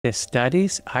The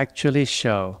studies actually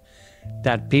show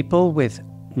that people with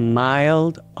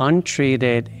mild,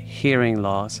 untreated hearing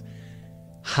loss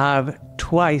have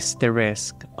twice the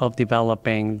risk of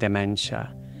developing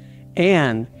dementia.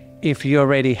 And if you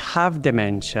already have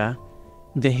dementia,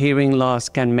 the hearing loss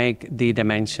can make the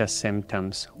dementia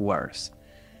symptoms worse.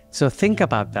 So think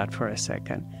about that for a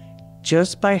second.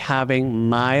 Just by having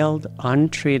mild,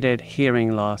 untreated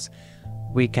hearing loss,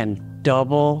 we can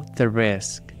double the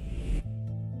risk.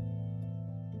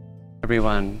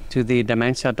 Everyone, to the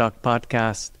Dementia Doc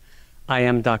Podcast. I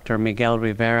am Dr. Miguel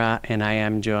Rivera, and I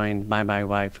am joined by my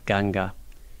wife, Ganga.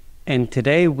 And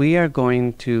today we are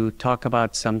going to talk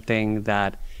about something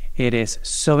that it is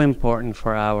so important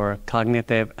for our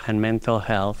cognitive and mental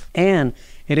health, and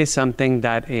it is something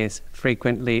that is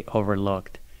frequently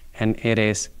overlooked, and it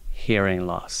is hearing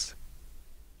loss.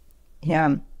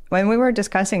 Yeah, when we were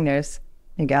discussing this,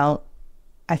 Miguel,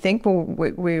 I think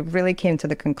we really came to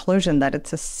the conclusion that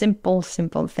it's a simple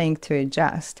thing to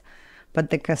adjust, but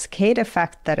the cascade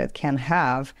effect that it can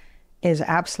have is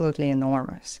absolutely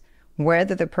enormous.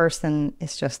 Whether the person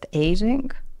is just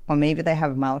aging, or maybe they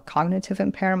have mild cognitive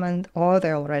impairment, or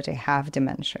they already have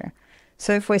dementia.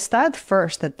 So if we start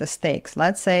first at the stakes,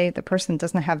 let's say the person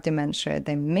doesn't have dementia,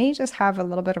 they may just have a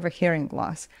little bit of a hearing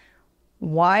loss.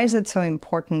 Why is it so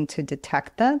important to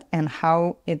detect that and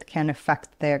how it can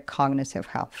affect their cognitive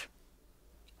health?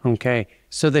 Okay,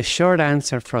 so the short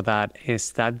answer for that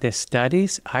is that the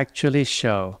studies actually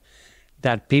show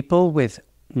that people with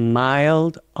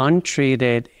mild,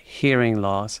 untreated hearing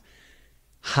loss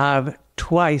have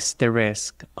twice the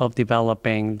risk of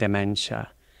developing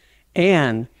dementia.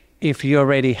 And if you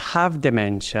already have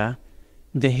dementia,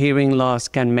 the hearing loss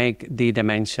can make the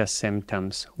dementia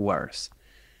symptoms worse.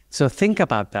 So think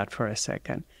about that for a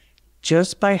second.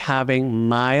 Just by having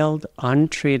mild,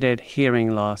 untreated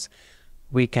hearing loss,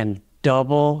 we can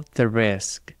double the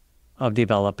risk of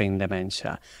developing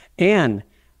dementia. And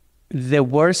the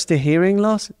worse the hearing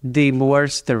loss, the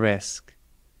worse the risk.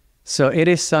 So it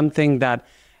is something that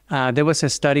there was a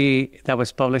study that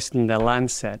was published in The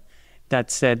Lancet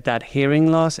that said that hearing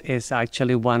loss is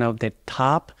actually one of the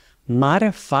top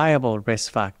modifiable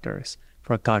risk factors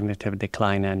for cognitive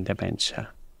decline and dementia.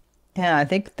 Yeah, I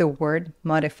think the word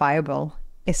modifiable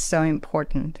is so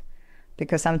important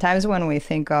because sometimes when we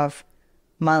think of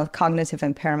mild cognitive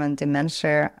impairment,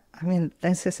 dementia, I mean,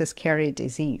 this is a scary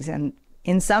disease. And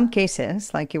in some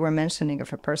cases, like you were mentioning,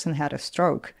 if a person had a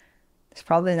stroke, there's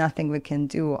probably nothing we can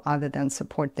do other than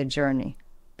support the journey.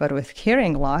 But with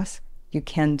hearing loss, you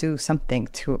can do something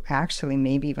to actually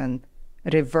maybe even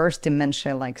reverse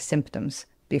dementia-like symptoms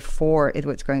before it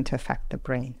was going to affect the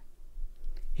brain.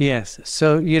 Yes.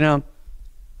 So,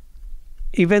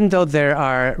 even though there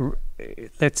are,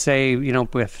 let's say,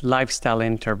 with lifestyle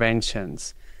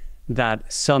interventions,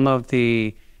 that some of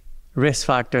the risk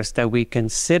factors that we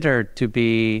consider to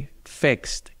be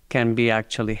fixed can be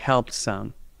actually helped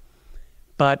some.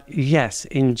 But yes,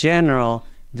 in general,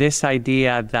 this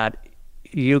idea that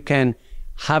you can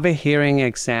have a hearing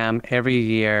exam every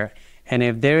year, and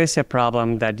if there is a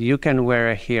problem that you can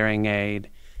wear a hearing aid,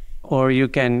 or you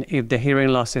can, if the hearing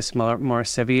loss is more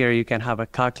severe, you can have a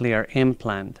cochlear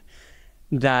implant,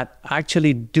 that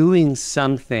actually doing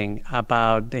something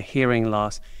about the hearing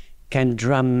loss can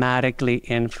dramatically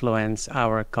influence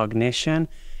our cognition,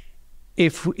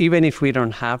 even if we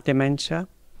don't have dementia,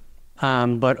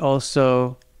 but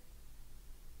also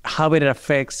how it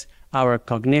affects our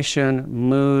cognition,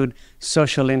 mood,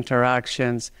 social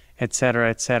interactions, et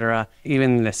cetera,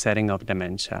 even in the setting of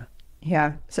dementia.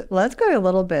 Yeah. So let's go a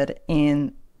little bit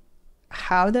in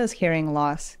how does hearing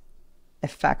loss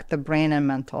affect the brain and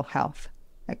mental health?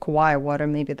 Like why? What are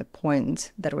maybe the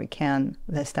points that we can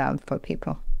list out for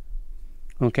people?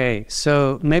 Okay.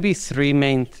 So maybe three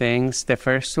main things. The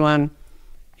first one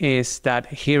is that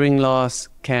hearing loss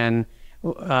can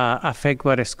affect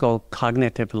what is called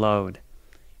cognitive load.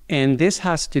 And this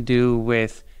has to do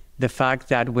with the fact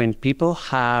that when people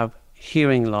have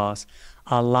hearing loss,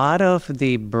 a lot of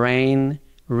the brain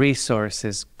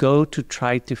resources go to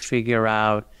try to figure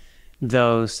out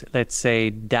those, let's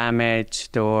say,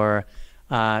 damaged or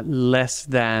less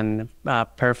than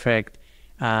perfect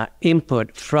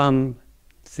input from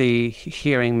the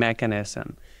hearing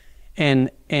mechanism. And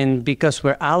because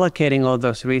we're allocating all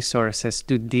those resources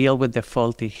to deal with the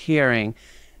faulty hearing,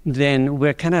 then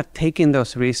we're kind of taking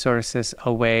those resources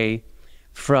away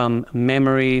from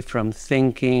memory, from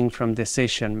thinking, from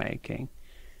decision making.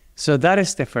 So that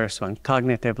is the first one,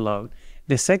 cognitive load.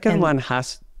 The second one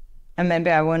has... And maybe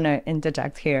I want to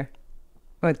interject here.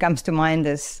 What comes to mind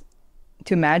is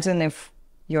to imagine if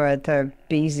you're at a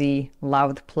busy,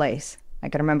 loud place I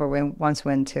can remember we once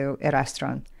went to a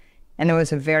restaurant and there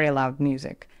was a very loud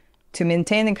music. To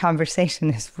maintain a conversation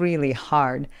is really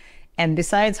hard. And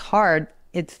besides hard,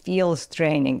 it feels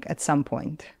draining at some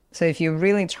point. So if you're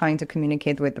really trying to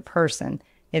communicate with the person,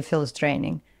 it feels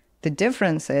draining. The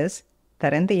difference is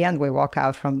that in the end, we walk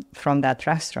out from that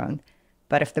restaurant.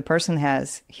 But if the person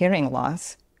has hearing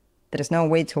loss, there is no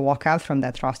way to walk out from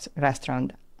that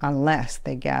restaurant unless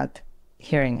they get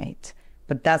hearing aids.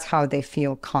 But that's how they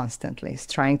feel constantly, is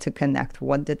trying to connect.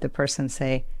 What did the person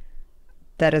say?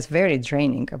 That is very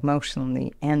draining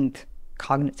emotionally and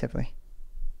cognitively.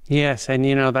 Yes, and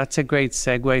that's a great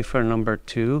segue for number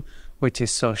 2, which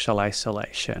is social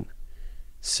isolation.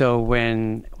 So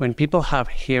when people have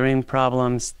hearing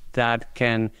problems, that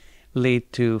can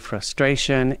lead to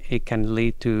frustration. It can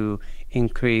lead to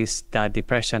increased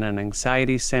depression and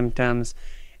anxiety symptoms.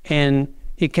 And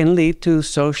it can lead to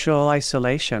social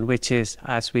isolation, which is,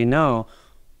 as we know,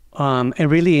 a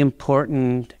really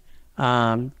important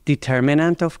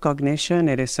determinant of cognition.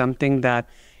 It is something that,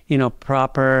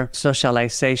 proper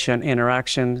socialization,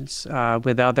 interactions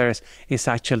with others is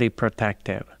actually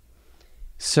protective.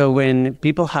 So when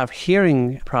people have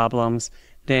hearing problems,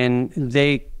 then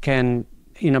they can,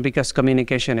 because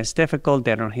communication is difficult,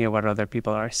 they don't hear what other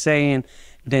people are saying,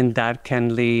 then that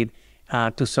can lead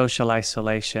to social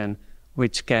isolation,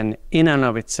 which can, in and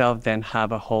of itself, then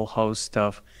have a whole host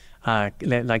of,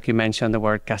 like you mentioned, the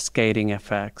word cascading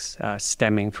effects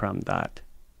stemming from that.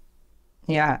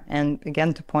 Yeah, and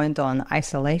again, to point on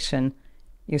isolation,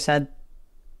 you said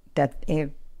that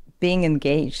being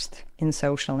engaged in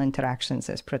social interactions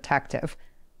is protective.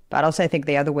 But also I think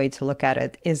the other way to look at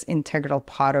it is integral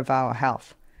part of our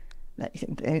health.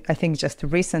 I think just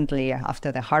recently,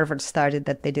 after the Harvard study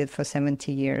that they did for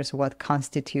 70 years, what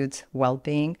constitutes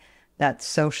well-being, that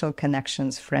social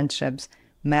connections, friendships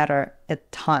matter a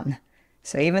ton.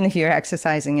 So even if you're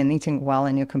exercising and eating well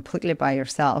and you're completely by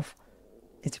yourself,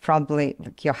 it's probably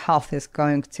your health is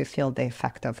going to feel the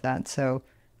effect of that. So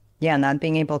yeah, not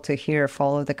being able to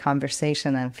follow the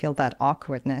conversation and feel that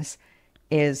awkwardness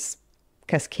is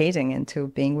cascading into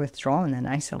being withdrawn and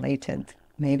isolated,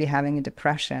 maybe having a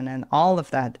depression, and all of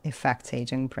that affects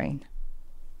aging brain.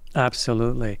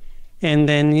 Absolutely. And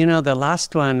then, the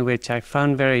last one, which I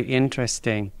found very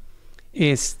interesting,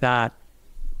 is that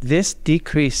this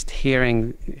decreased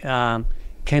hearing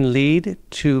can lead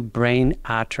to brain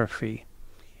atrophy.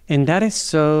 And that is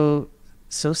so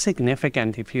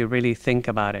significant if you really think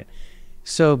about it.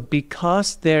 So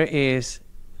because there is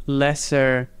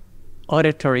lesser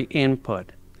auditory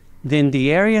input, then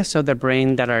the areas of the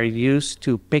brain that are used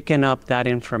to picking up that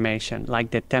information,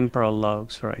 like the temporal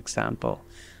lobes, for example,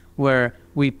 where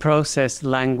we process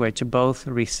language, both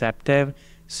receptive,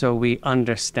 so we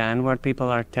understand what people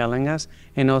are telling us,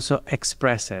 and also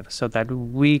expressive, so that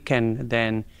we can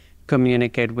then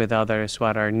communicate with others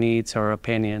what our needs or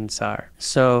opinions are.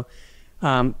 So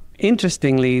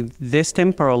interestingly, this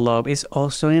temporal lobe is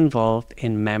also involved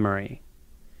in memory.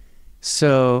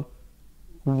 So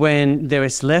when there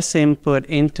is less input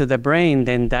into the brain,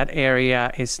 then that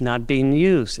area is not being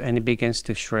used and it begins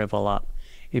to shrivel up.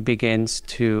 It begins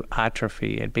to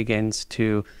atrophy. It begins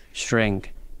to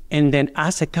shrink. And then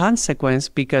as a consequence,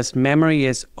 because memory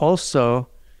is also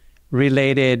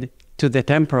related to the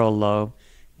temporal lobe,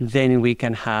 then we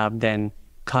can have then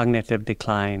cognitive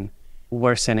decline,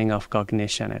 worsening of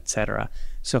cognition, etc.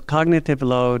 So cognitive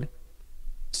load,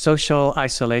 social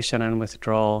isolation and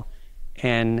withdrawal,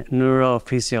 and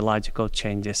neurophysiological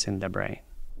changes in the brain.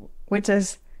 Which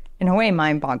is, in a way,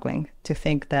 mind-boggling to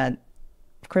think that,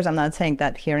 of course, I'm not saying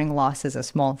that hearing loss is a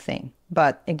small thing,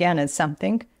 but again, it's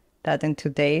something that in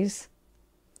today's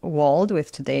world,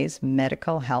 with today's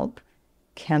medical help,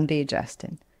 can be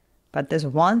adjusted. But this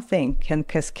one thing can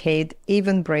cascade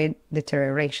even brain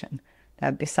deterioration.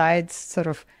 That besides sort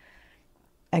of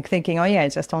like thinking, oh yeah,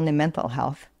 it's just only mental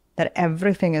health, that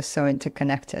everything is so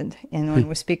interconnected. And when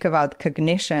we speak about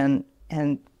cognition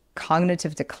and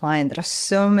cognitive decline, there are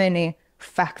so many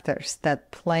factors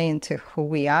that play into who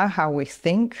we are, how we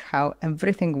think, how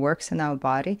everything works in our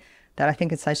body, that I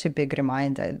think it's such a big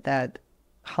reminder that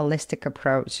holistic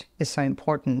approach is so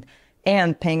important,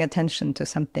 and paying attention to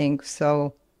something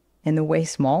so in a way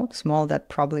small that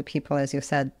probably people, as you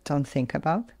said, don't think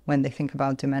about when they think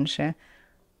about dementia,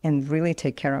 and really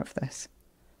take care of this.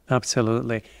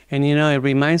 Absolutely. And it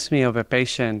reminds me of a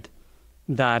patient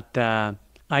that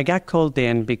I got called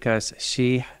in because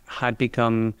she had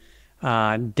become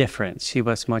different. She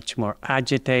was much more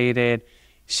agitated.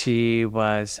 She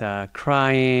was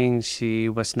crying. She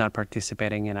was not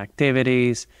participating in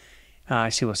activities.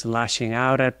 She was lashing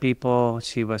out at people.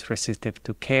 She was resistive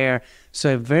to care.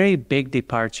 So a very big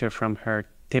departure from her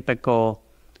typical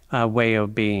way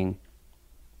of being.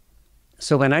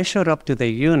 So when I showed up to the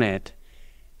unit,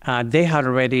 they had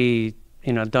already,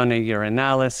 done a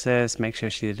urinalysis, make sure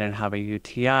she didn't have a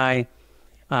UTI.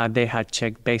 They had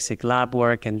checked basic lab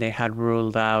work, and they had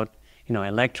ruled out,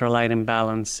 electrolyte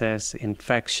imbalances,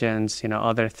 infections,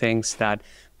 other things that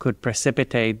could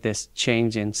precipitate this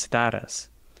change in status.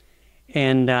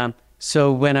 And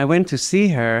so when I went to see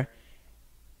her,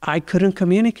 I couldn't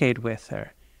communicate with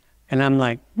her. And I'm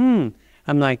like,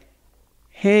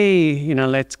 hey,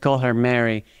 let's call her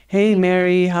Mary. Hey,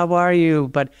 Mary, how are you?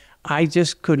 But I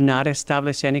just could not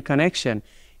establish any connection.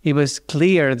 It was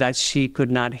clear that she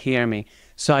could not hear me.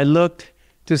 So I looked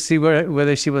to see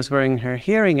whether she was wearing her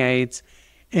hearing aids,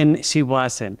 and she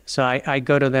wasn't. So I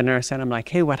go to the nurse, and I'm like,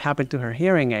 hey, what happened to her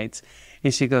hearing aids?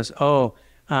 And she goes,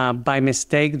 by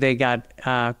mistake, they got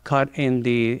caught in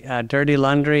the dirty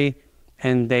laundry,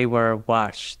 and they were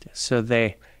washed. So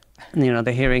the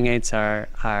hearing aids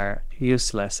are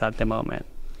useless at the moment.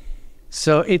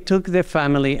 So it took the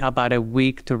family about a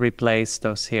week to replace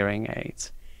those hearing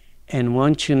aids. And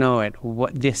won't you know it,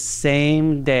 the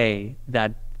same day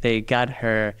that they got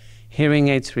her hearing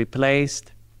aids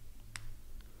replaced,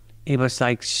 it was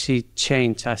like she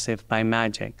changed as if by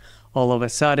magic. All of a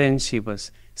sudden, she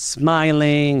was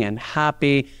smiling and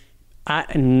happy,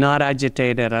 not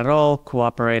agitated at all,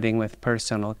 cooperating with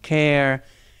personal care.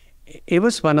 It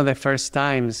was one of the first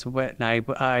times when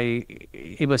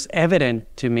it was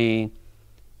evident to me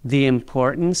the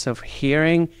importance of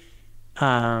hearing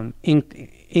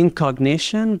in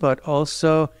cognition, but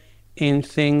also in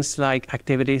things like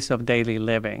activities of daily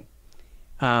living,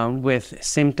 with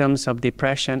symptoms of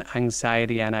depression,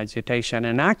 anxiety, and agitation.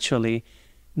 And actually,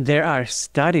 there are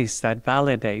studies that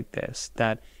validate this,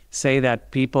 that say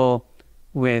that people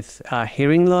with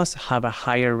hearing loss have a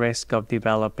higher risk of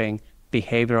developing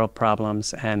behavioral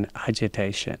problems and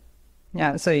agitation.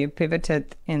 Yeah, so you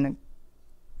pivoted in a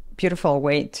beautiful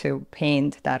way to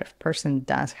paint that if a person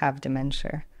does have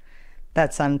dementia,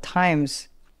 that sometimes,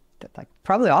 like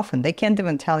probably often, they can't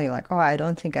even tell you like, oh, I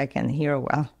don't think I can hear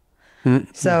well.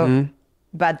 Mm-hmm. So,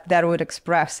 but that would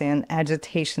express in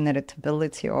agitation,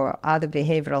 irritability, or other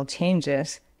behavioral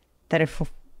changes that if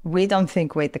we don't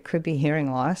think, wait, there could be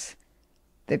hearing loss,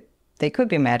 they could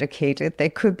be medicated, they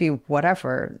could be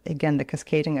whatever. Again, the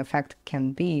cascading effect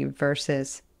can be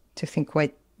versus to think,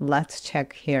 wait, let's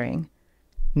check hearing.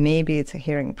 Maybe it's a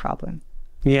hearing problem.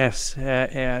 Yes,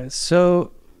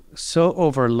 so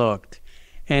overlooked.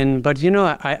 But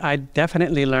I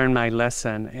definitely learned my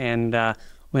lesson. And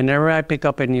whenever I pick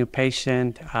up a new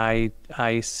patient, I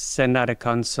send out a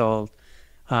consult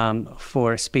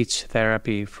for speech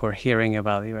therapy, for hearing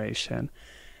evaluation.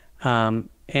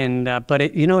 But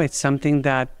it's something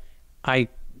that I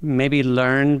maybe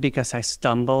learned because I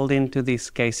stumbled into these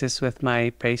cases with my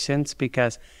patients,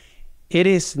 because it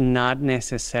is not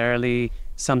necessarily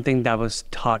something that was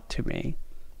taught to me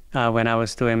when I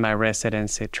was doing my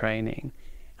residency training.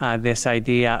 This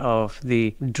idea of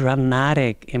the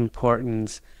dramatic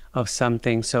importance of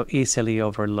something so easily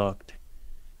overlooked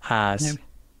as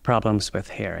problems with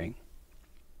hearing.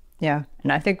 Yeah,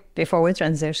 and I think before we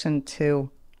transition to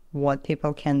what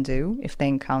people can do if they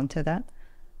encounter that,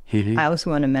 I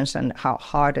also want to mention how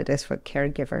hard it is for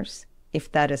caregivers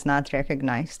if that is not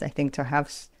recognized. I think to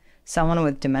have someone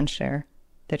with dementia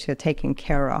that you're taking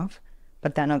care of,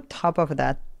 but then on top of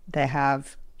that, they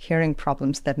have hearing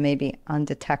problems that may be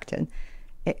undetected.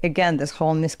 Again, this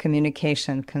whole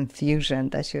miscommunication, confusion,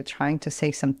 that you're trying to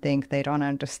say something they don't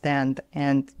understand,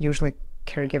 and usually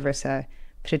caregivers are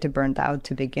pretty burned out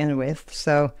to begin with.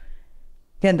 So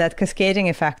again, that cascading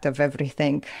effect of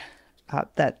everything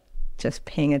that just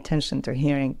paying attention to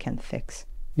hearing can fix.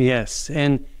 Yes,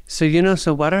 and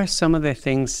so what are some of the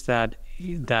things that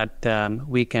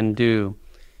we can do?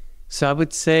 So I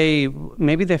would say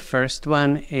maybe the first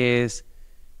one is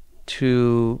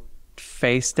to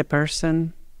face the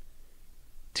person,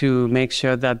 to make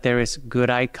sure that there is good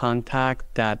eye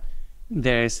contact, that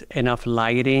there's enough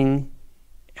lighting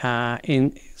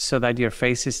so that your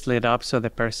face is lit up so the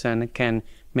person can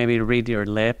maybe read your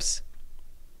lips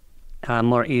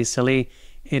more easily.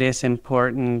 It is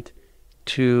important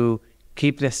to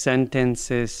keep the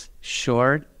sentences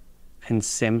short and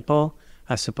simple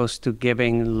as opposed to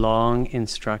giving long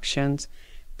instructions,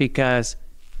 because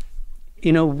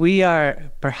we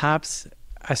are perhaps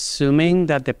assuming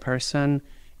that the person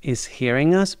is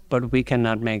hearing us, but we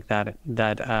cannot make that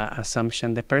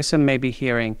assumption. The person may be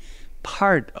hearing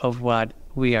part of what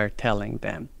we are telling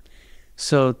them.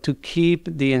 So to keep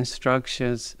the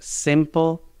instructions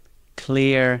simple,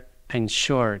 clear and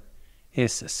short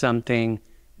is something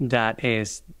that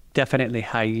is definitely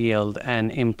high yield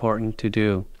and important to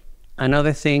do.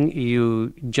 Another thing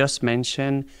you just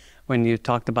mentioned when you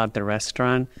talked about the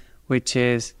restaurant, which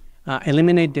is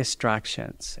eliminate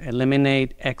distractions,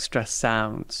 eliminate extra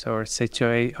sounds or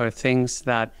things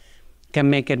that can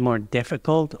make it more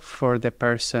difficult for the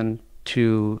person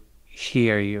to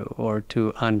hear you or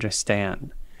to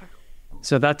understand.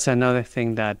 So that's another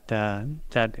thing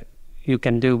that you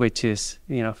can do, which is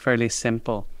fairly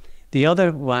simple. The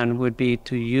other one would be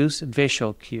to use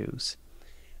visual cues.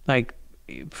 Like,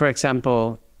 for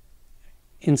example,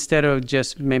 instead of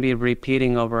just maybe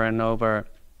repeating over and over,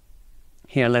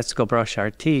 here, let's go brush our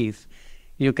teeth,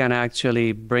 you can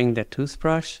actually bring the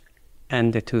toothbrush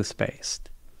and the toothpaste.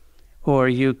 Or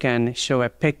you can show a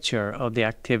picture of the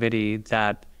activity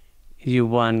that you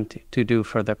want to do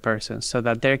for the person, so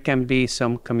that there can be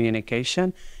some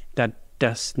communication that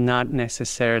does not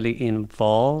necessarily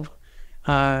involve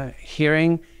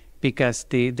hearing, because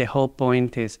the whole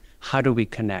point is, how do we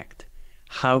connect?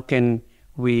 How can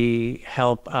we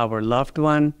help our loved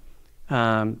one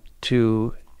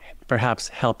to perhaps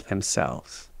help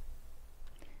themselves?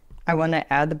 I want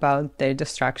to add about the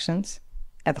distractions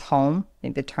at home.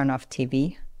 Maybe turn off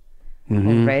TV or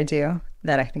radio.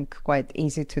 That I think quite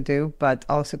easy to do, but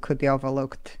also could be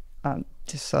overlooked.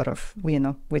 Just sort of, we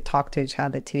talk to each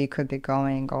other, TV could be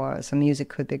going or some music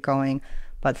could be going,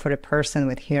 but for the person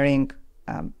with hearing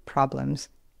problems,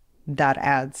 that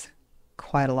adds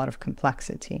quite a lot of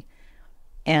complexity.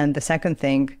 And the second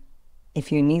thing,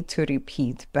 if you need to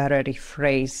repeat, better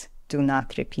rephrase, do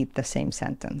not repeat the same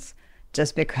sentence.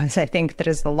 Just because I think there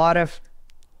is a lot of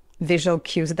visual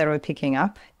cues that we're picking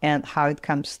up, and how it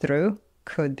comes through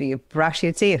could be brush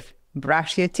your teeth,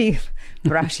 brush your teeth,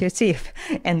 brush your teeth.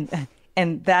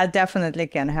 And that definitely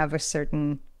can have a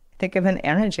certain, think of an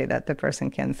energy that the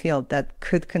person can feel that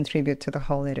could contribute to the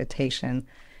whole irritation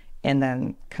and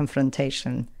then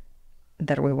confrontation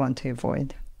that we want to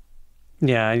avoid.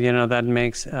 Yeah, that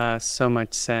makes so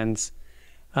much sense,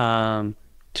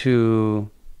 to,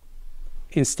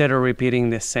 instead of repeating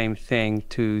the same thing,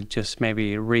 to just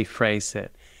maybe rephrase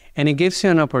it. And it gives you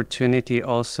an opportunity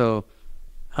also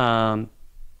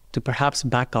to perhaps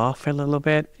back off a little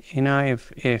bit.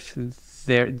 If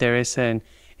there is an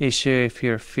issue, if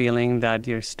you're feeling that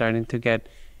you're starting to get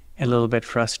a little bit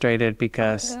frustrated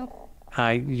because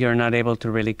you're not able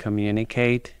to really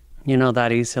communicate,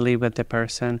 that easily with the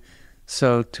person.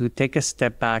 So to take a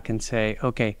step back and say,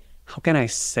 okay, how can I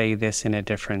say this in a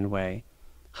different way?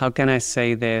 How can I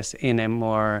say this in a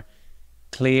more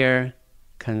clear,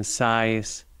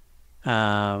 concise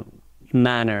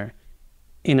manner,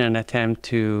 in an attempt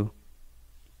to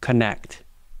connect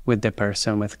with the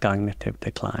person with cognitive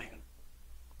decline?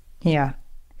 Yeah.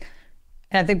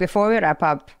 And I think before we wrap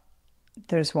up,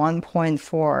 there's one point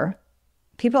for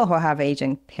people who have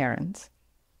aging parents.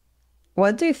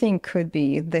 What do you think could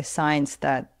be the signs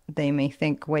that they may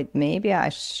think, wait, maybe I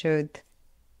should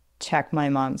check my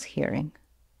mom's hearing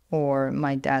or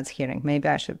my dad's hearing? Maybe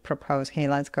I should propose, hey,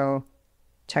 let's go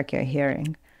check your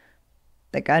hearing.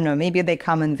 Like, I don't know, maybe they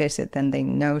come and visit and they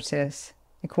notice.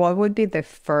 Like, what would be the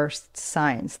first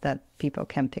signs that people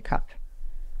can pick up?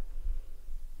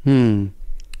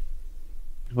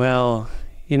 Well,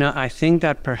 I think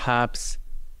that perhaps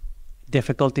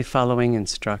difficulty following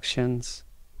instructions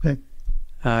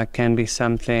can be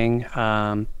something.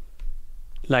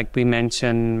 Like we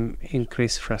mentioned,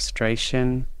 increased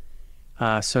frustration,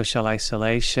 social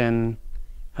isolation,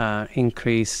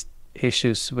 increased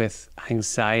issues with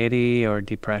anxiety or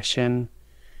depression,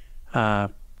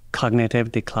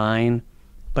 cognitive decline.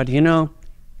 But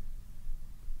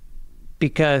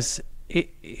because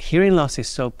hearing loss is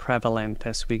so prevalent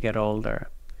as we get older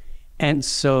and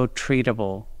so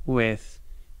treatable with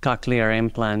cochlear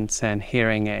implants and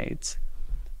hearing aids,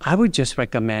 I would just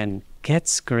recommend get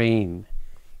screened.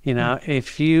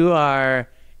 If you are,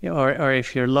 or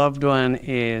if your loved one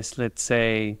is, let's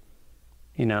say,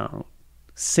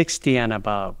 60 and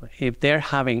above, if they're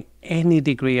having any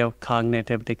degree of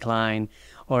cognitive decline,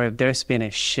 or if there's been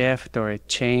a shift or a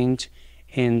change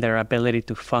in their ability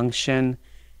to function,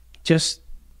 just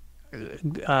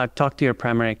talk to your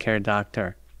primary care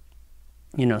doctor.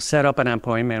 Set up an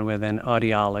appointment with an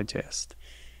audiologist.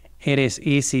 It is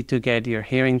easy to get your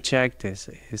hearing checked.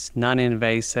 It's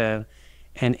non-invasive,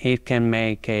 and it can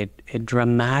make a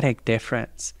dramatic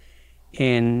difference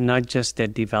in not just the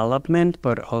development,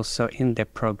 but also in the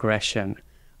progression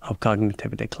of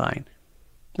cognitive decline.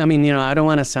 I mean, I don't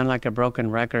want to sound like a broken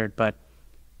record, but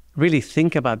really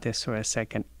think about this for a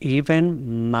second.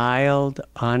 Even mild,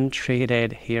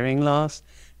 untreated hearing loss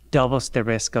doubles the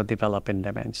risk of developing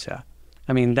dementia.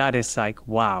 I mean, that is like,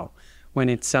 wow, when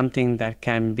it's something that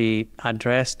can be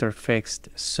addressed or fixed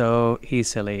so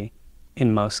easily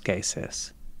in most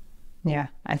cases. Yeah,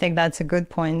 I think that's a good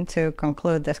point to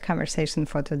conclude this conversation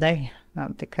for today,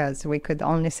 because we could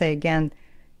only say again,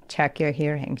 check your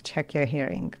hearing,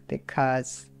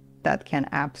 because that can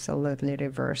absolutely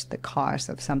reverse the cause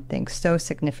of something so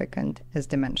significant as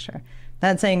dementia.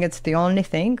 Not saying it's the only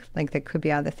thing, like there could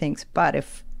be other things, but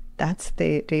if that's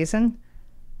the reason,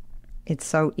 it's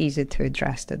so easy to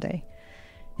address today.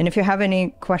 And if you have any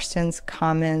questions,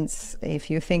 comments,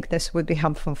 if you think this would be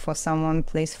helpful for someone,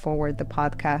 please forward the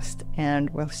podcast, and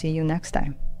we'll see you next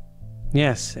time.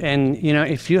 Yes. And,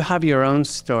 if you have your own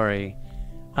story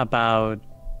about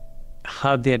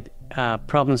how did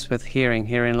problems with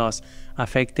hearing loss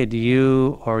affected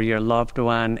you or your loved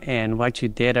one, and what you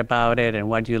did about it and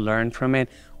what you learned from it,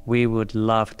 we would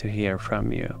love to hear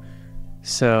from you.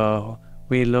 So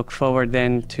we look forward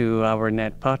then to our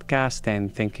next podcast,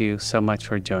 and thank you so much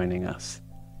for joining us.